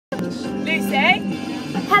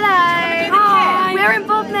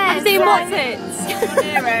what's it?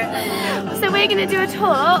 So we're going to do a tour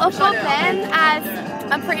of Bodmin, as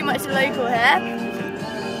I'm pretty much a local here.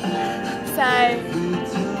 So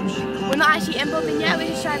we're not actually in Bodmin yet, we're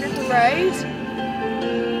just driving up the road.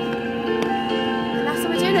 And that's what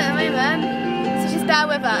we're doing at the moment. So just bear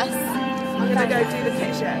with us. I'm going to go do the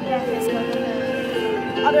picture. Yeah, let's go.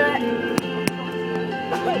 I'll do it.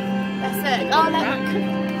 That's it. Oh, look.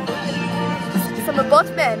 Some of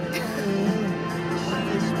Bodmin.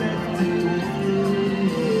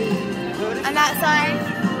 And that's like...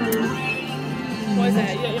 What is it?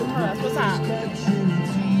 You don't tell us. What's that?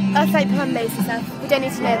 That's like plant-based stuff. We don't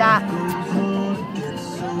need to know that.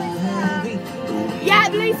 Yeah,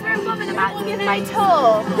 Blue's we're in Bodmin, about to give my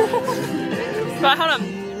tour. Right, hold on.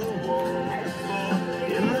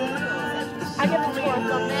 I give a tour of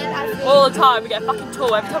Bodmin. All the time, we get a fucking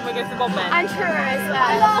tour every time we go to Bodmin. And Truro as well.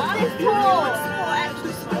 I love this tour.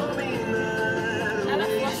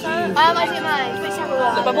 I don't mind, whichever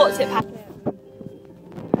one. Look, my what's it packet.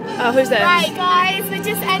 Oh, who's this? Right, guys, we're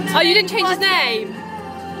just entering. Oh, you didn't change his name?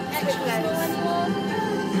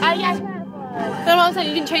 Oh, yeah. That's what I'm saying,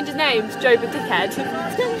 you didn't change his name to Joe the Dickhead.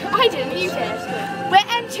 I didn't, you did. We're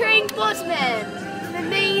entering Bodmin, the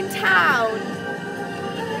main town.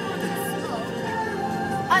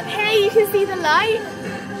 Up here you can see the light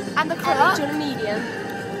and the clock. Do you want a medium?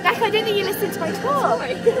 Beck, I don't think you listened to my talk.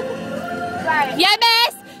 Right. Yeah,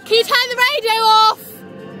 miss! Can you turn the radio off?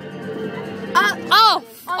 Off!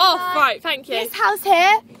 Off, right, thank you. This house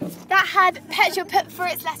here, that had petrol put for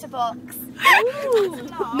its letterbox.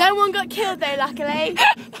 No one got killed though, luckily.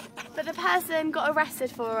 But the person got arrested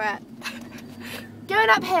for it. Going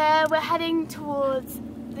up here, we're heading towards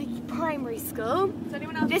the primary school.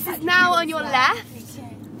 This is now on your left.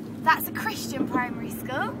 That's a Christian primary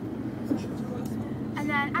school. And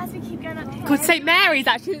then as we keep going up here... Called St Mary's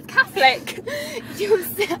actually, it's Catholic. You'll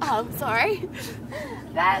see, oh, sorry.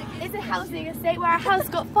 There is a housing estate where a house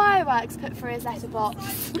got fireworks put through his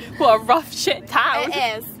letterbox. What a rough shit town.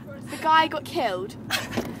 It is. The guy got killed.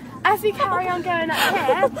 As we carry on going up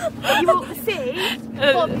here, you will see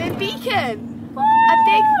Bodmin Beacon. A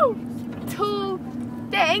big, tall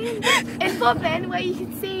thing in Bodmin where you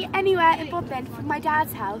can see anywhere in Bodmin from my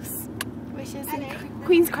dad's house, which is in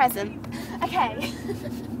Queen's Crescent. Okay.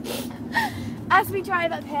 As we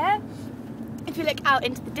drive up here, if you look out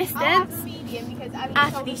into the distance,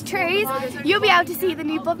 after these trees, you'll be able to see the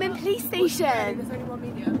new Bodmin police station.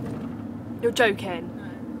 You're joking.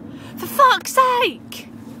 For fuck's sake!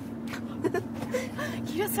 Can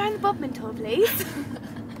you just sign the Bodmin tour, please?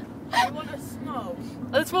 I want a small.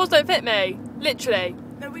 Oh, the smalls don't fit me. Literally.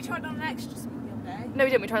 No, we tried on an extra small the other day. No, we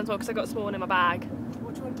didn't. We tried on small because I got small one in my bag.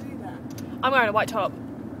 What do you want to do then? I'm wearing a white top.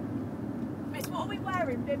 Miss, what are we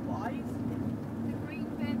wearing bib-wise? The green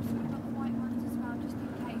bibs, we've got the white ones as well, just in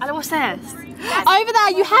case. And what's this? Over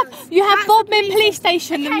there, you have Bodmin Police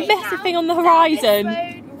Station, the massive thing on the horizon.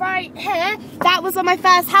 Right here, that was where my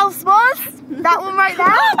first house was. That one right there.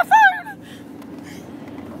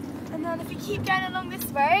 And then if you keep going along this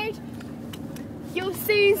road, you'll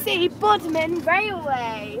soon see Bodmin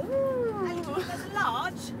Railway. And there's a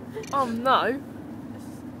large. Oh no. Do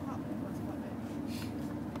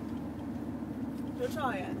you want to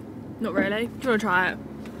try it? Not really. Do you want to try it?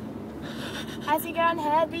 As you go on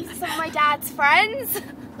here, these are some of my dad's friends.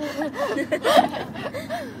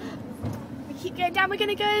 We keep going down, we're going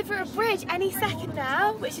to go over a bridge any second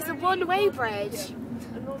now, which is a one-way bridge.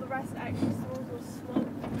 And all the rest are extra smalls or small.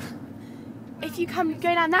 If you go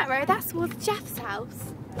down that road, that's towards Jeff's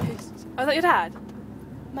house. Oh, is that your dad?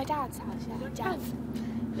 My dad's house, yeah, Jeff.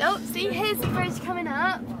 Nope, see, here's the bridge coming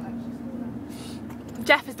up.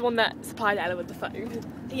 Jeff is the one that supplied Ella with the phone.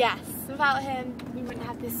 Yes, without him, we wouldn't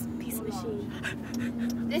have this piece of machine.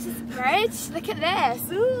 This is the bridge, look at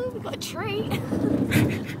this. Ooh, we've got a treat.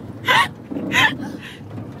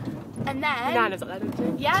 And then... Your nan lives up there, doesn't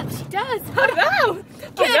she? Yep, she does. I know!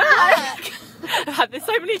 Good luck. I've had this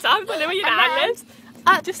so many times, I know where your nan lives.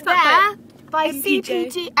 Up Just there, that by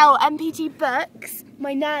MPG. MPG Books,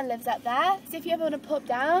 my nan lives up there. So if you ever want to pop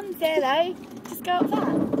down, say hello, just go up there.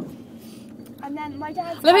 And then my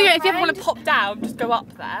dad's Let me go, if you ever want to pop down, just go up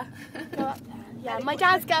there. Go up there. Yeah, my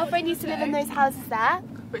dad's girlfriend used to live in those houses there.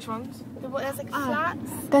 Which ones? There's like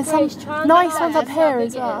flats. There's some nice ones up here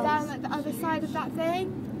as well. Down at the other side of that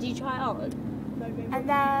thing. Do you try it on? And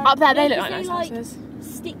then... Up there, they look like Does nice they, houses.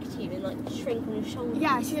 stick to you and like shrink on your shoulder?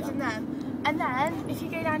 Yeah, she lives in them. And then, if you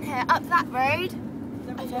go down here, up that road,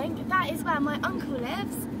 I think, that is where my uncle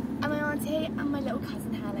lives, and my auntie, and my little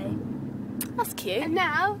cousin Hallie. That's cute. And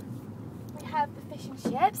now, we have the fish and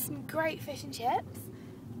chips, some great fish and chips,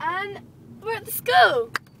 and we're at the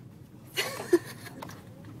school.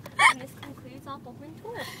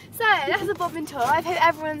 that's a Bodmin tour. I hope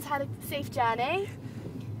everyone's had a safe journey.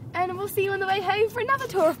 And we'll see you on the way home for another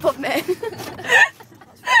tour of Bodmin.